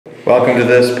Welcome to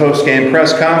this post-game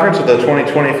press conference of the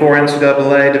 2024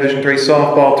 NCAA Division III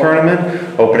Softball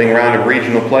Tournament. Opening round of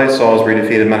regional play, Salisbury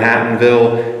defeated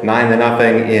Manhattanville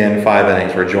 9-0 in 5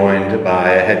 innings. We're joined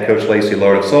by head coach Lacey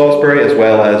Lord of Salisbury, as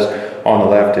well as on the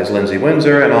left is Lindsey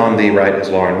Windsor, and on the right is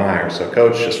Lauren Meyers. So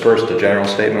coach, just first a general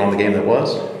statement on the game that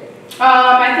was.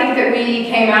 I think that we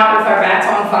came out with our bats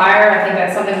on fire. I think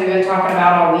that's something we've been talking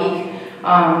about all week.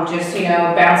 Just,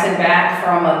 bouncing back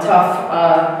from a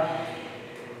tough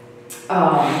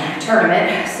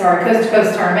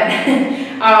coast-to-coast tournament.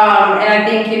 And I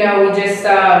think, we just,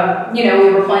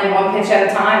 we were playing one pitch at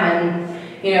a time and,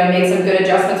 made some good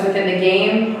adjustments within the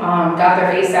game, got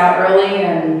their ace out early,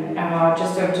 and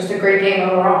just a great game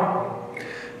overall.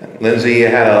 Lindsey, you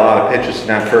had a lot of pitches in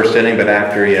that first inning, but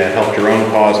after you helped your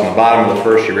own cause in the bottom of the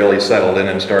first, you really settled in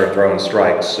and started throwing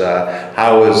strikes.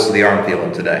 How was the arm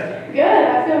feeling today? Good.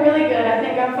 I feel really good. I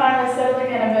think I'm finally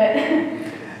settling in a bit.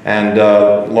 And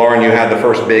Lauren, you had the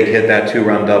first big hit, that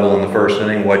 2-run double in the first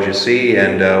inning. What'd you see,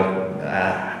 and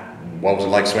what was it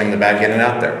like swinging the bat, getting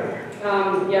out there?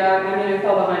 I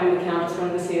fell behind in the count. Just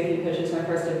wanted to see a few pitches when I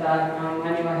first did that. I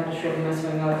knew I had to shorten my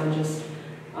swing up and just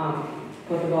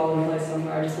put the ball in place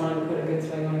somewhere. I just wanted to put a good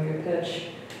swing on a good pitch.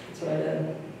 That's what I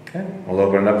did. Okay, we'll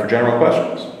open it up for general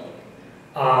questions.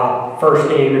 First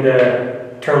game of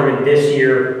the tournament this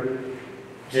year,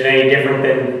 is it any different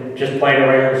than just playing a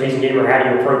regular season game, or how do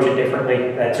you approach it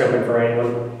differently? That's open for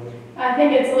anyone. I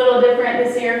think it's a little different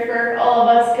this year for all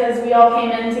of us because we all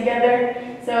came in together.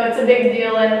 So it's a big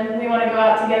deal and we want to go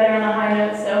out together on a high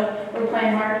note, so we're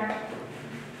playing hard.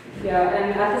 Yeah,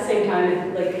 and at the same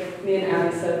time, like me and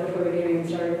Abby said before the game even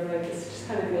started, we're like, this just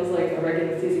kind of feels like a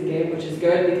regular season game, which is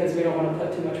good because we don't want to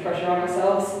put too much pressure on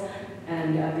ourselves.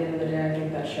 And at the end of the day, I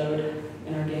think that showed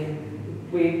in our game.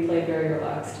 We played very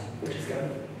relaxed, which is good.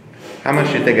 How much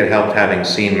do you think it helped having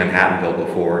seen Manhattanville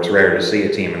before? It's rare to see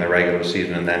a team in the regular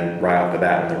season and then right off the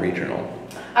bat in the regional.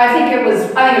 I think it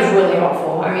was really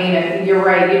helpful. I mean, you're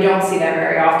right, you don't see that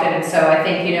very often, and so I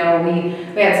think, we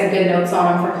had some good notes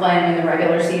on them for playing in the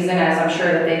regular season, as I'm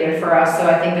sure that they did for us, so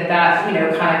I think that, kind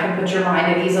of can put your mind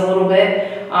at ease a little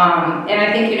bit. And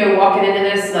I think, walking into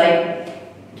this,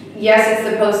 yes, it's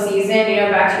the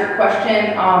postseason, back to your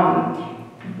question,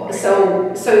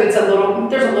 so it's there's a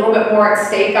little bit more at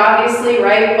stake, obviously,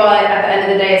 right? But at the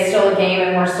end of the day, it's still a game,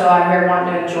 and we're still out here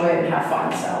wanting to enjoy it and have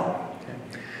fun, so.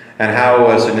 And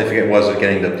how significant was it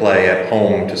getting to play at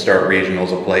home to start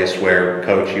regionals, a place where,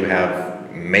 coach, you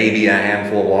have maybe a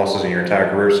handful of losses in your entire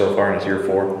career so far, and it's year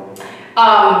 4?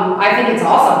 I think it's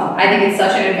awesome. I think it's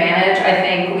such an advantage. I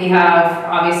think we have,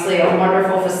 obviously, a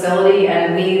wonderful facility,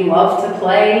 and we love to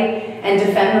play and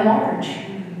defend the Marge.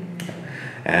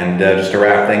 And just to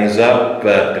wrap things up,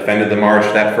 defended the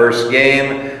Marge that first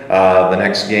game. The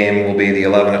next game will be the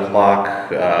 11 o'clock,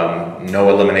 no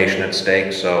elimination at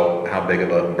stake, so how big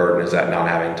of a burden is that not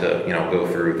having to, go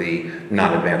through the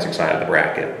non-advancing side of the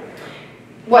bracket?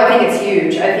 Well, I think it's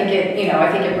huge. I think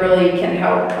it really can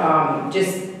help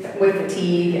just with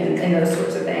fatigue and those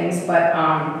sorts of things, but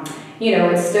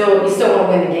it's still, you still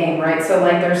want to win the game, right? So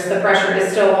the pressure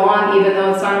is still on, even though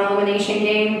it's not an elimination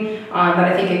game, but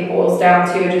I think it boils down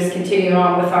to just continuing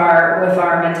on with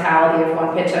our mentality of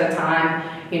one pitch at a time,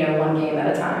 one game at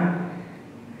a time.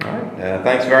 All right.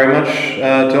 Thanks very much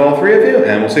to all 3 of you,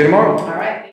 and we'll see you tomorrow. All right.